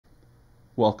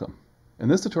Welcome. In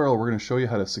this tutorial, we're going to show you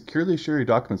how to securely share your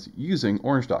documents using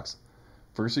Orangedox.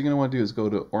 First thing you're going to want to do is go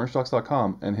to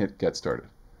orangedox.com and hit Get Started.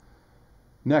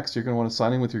 Next, you're going to want to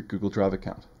sign in with your Google Drive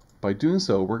account. By doing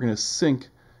so, we're going to sync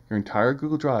your entire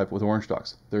Google Drive with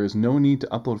Orangedox. There is no need to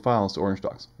upload files to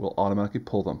Orangedox. We'll automatically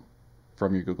pull them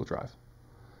from your Google Drive.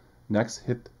 Next,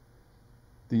 hit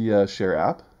the Share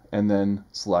app and then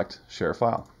select Share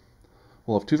File.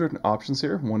 We'll have two different options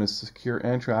here. One is Secure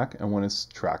and Track, and one is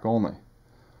Track Only.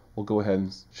 We'll go ahead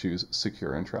and choose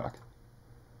Secure and Track.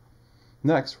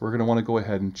 Next, we're going to want to go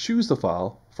ahead and choose the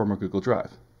file from our Google Drive.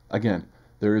 Again,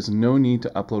 there is no need to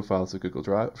upload files to Google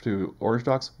Drive to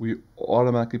Orangedox. We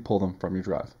automatically pull them from your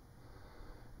drive.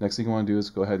 Next thing you want to do is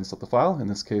go ahead and select the file, in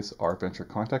this case our venture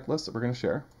contact list that we're going to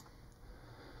share.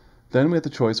 Then we have the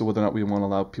choice of whether or not we want to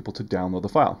allow people to download the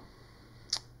file.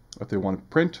 If they want to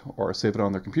print or save it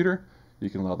on their computer, you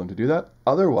can allow them to do that.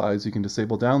 Otherwise, you can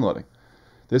disable downloading.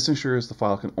 This ensures the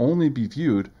file can only be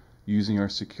viewed using our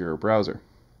secure browser,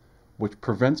 which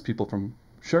prevents people from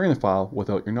sharing the file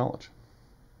without your knowledge.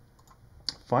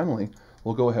 Finally,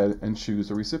 we'll go ahead and choose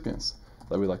the recipients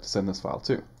that we'd like to send this file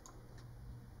to.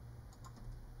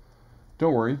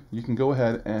 Don't worry, you can go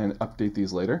ahead and update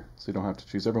these later, so you don't have to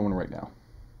choose everyone right now.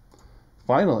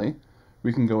 Finally,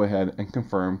 we can go ahead and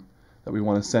confirm that we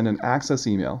want to send an access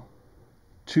email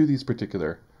to these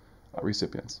particular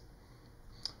recipients.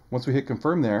 Once we hit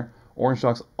confirm there,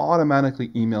 Orangedox automatically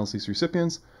emails these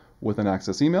recipients with an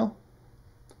access email.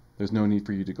 There's no need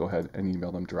for you to go ahead and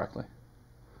email them directly.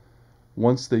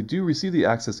 Once they do receive the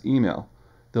access email,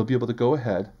 they'll be able to go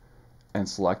ahead and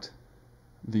select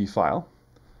the file.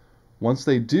 Once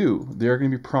they do, they're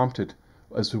going to be prompted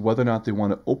as to whether or not they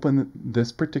want to open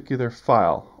this particular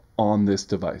file on this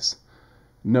device.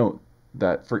 Note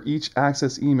that for each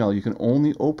access email, you can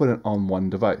only open it on one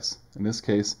device. In this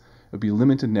case, it would be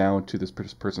limited now to this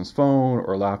person's phone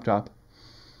or laptop.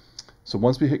 So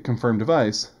once we hit confirm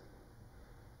device,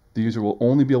 the user will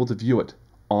only be able to view it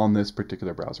on this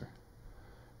particular browser.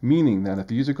 Meaning that if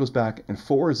the user goes back and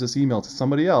forwards this email to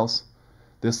somebody else,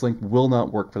 this link will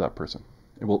not work for that person.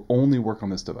 It will only work on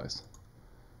this device.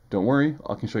 Don't worry,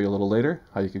 I can show you a little later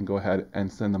how you can go ahead and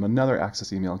send them another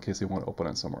access email in case they want to open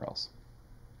it somewhere else.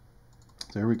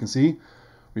 So here we can see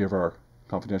we have our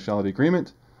confidentiality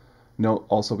agreement. Note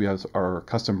also we have our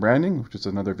custom branding, which is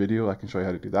another video. I can show you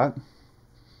how to do that.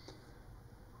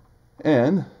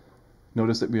 And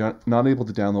notice that we are not able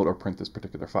to download or print this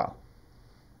particular file.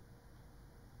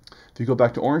 If you go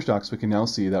back to Orangedox, we can now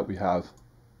see that we have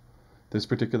this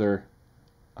particular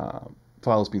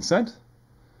file has been sent,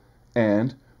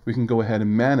 and we can go ahead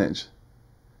and manage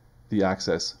the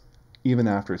access even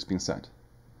after it's been sent.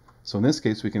 So in this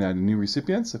case, we can add new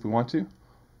recipients if we want to,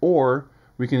 or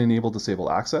we can enable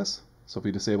disable access. So if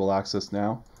we disable access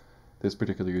now, this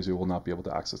particular user will not be able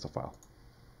to access the file.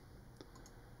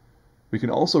 We can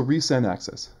also resend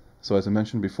access. So as I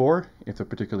mentioned before, if the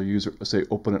particular user, say,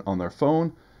 open it on their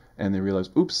phone and they realize,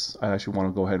 oops, I actually want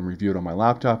to go ahead and review it on my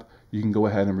laptop, you can go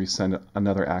ahead and resend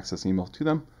another access email to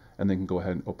them, and they can go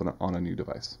ahead and open it on a new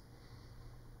device.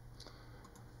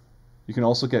 You can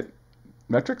also get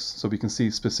metrics, so we can see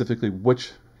specifically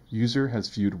which user has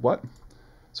viewed what.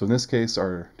 So in this case,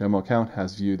 our demo account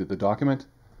has viewed the document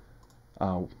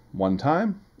one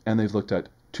time, and they've looked at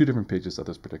two different pages of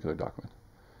this particular document.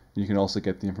 You can also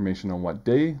get the information on what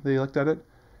day they looked at it,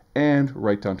 and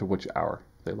right down to which hour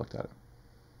they looked at it.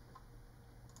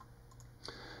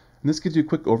 And this gives you a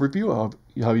quick overview of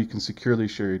how you can securely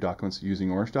share your documents using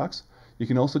Orangedox. You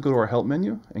can also go to our help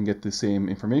menu and get the same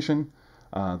information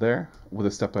there with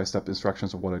a step-by-step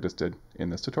instructions of what I just did in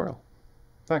this tutorial.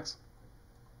 Thanks.